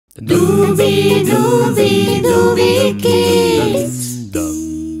Dubbi Kids.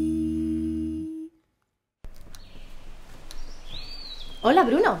 Hola,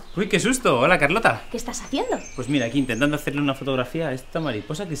 Bruno. Uy, qué susto. Hola, Carlota. ¿Qué estás haciendo? Pues mira, aquí intentando hacerle una fotografía a esta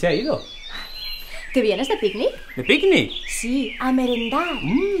mariposa que se ha ido. ¿Te vienes de picnic? ¿De picnic? Sí, a merendar.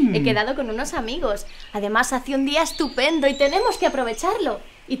 He quedado con unos amigos. Además, hace un día estupendo y tenemos que aprovecharlo.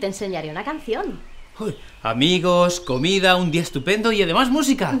 Y te enseñaré una canción. Uy, amigos, comida, un día estupendo y además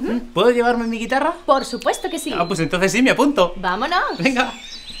música. ¿Puedo llevarme mi guitarra? Por supuesto que sí. Ah, pues entonces sí, me apunto. ¡Vámonos! Venga.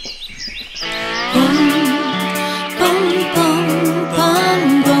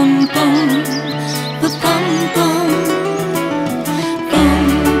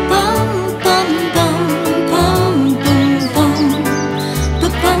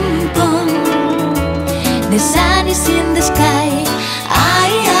 The sun is in the sky.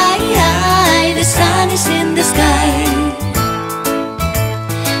 Aye, aye, aye. The sun is in the sky.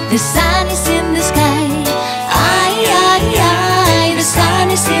 The sun is in the sky. Aye, aye, aye. The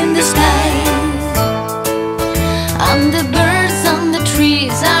sun is in the sky. And the birds on the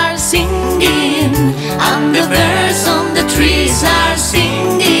trees are singing. And the birds on the trees are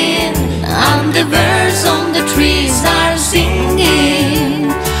singing. And the birds on the trees are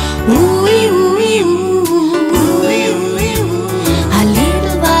singing. Ooh, ooh, ooh. A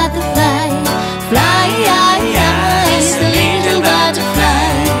little butterfly, fly, a little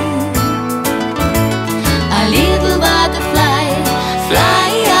butterfly. A little butterfly, fly,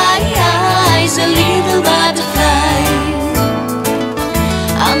 a little butterfly.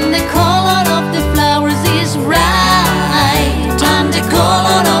 And the color of the flowers is right. And the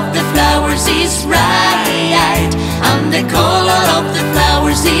color of the flowers is right. And the color of the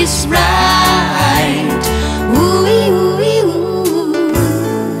flowers is right. Ooh, ooh, ooh.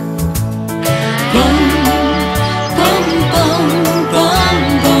 Bum, bum, bum, bum,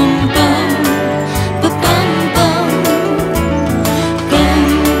 bum, bum. Ba-bum, bum. Bum,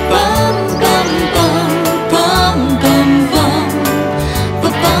 bum, bum, bum, bum, bum, bum.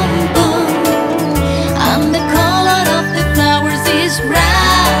 Ba-bum, bum. And the color of the flowers is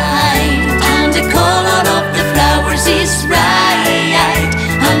right. And the color of the flowers is right.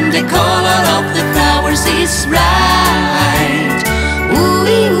 And the color of the flowers is right. Ooh,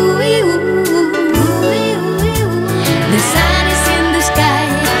 ooh, ooh, ooh. The sun is in the sky.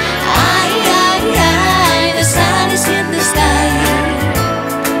 Aye, aye, aye. The sun is in the sky.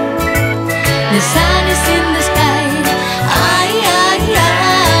 The sun is in the sky. Aye, aye,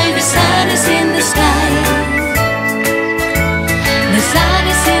 aye. The sun is in the sky. The sun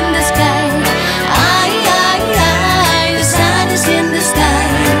is in the sky. Aye, aye, aye. The sun is in the sky.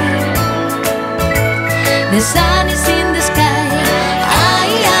 The sun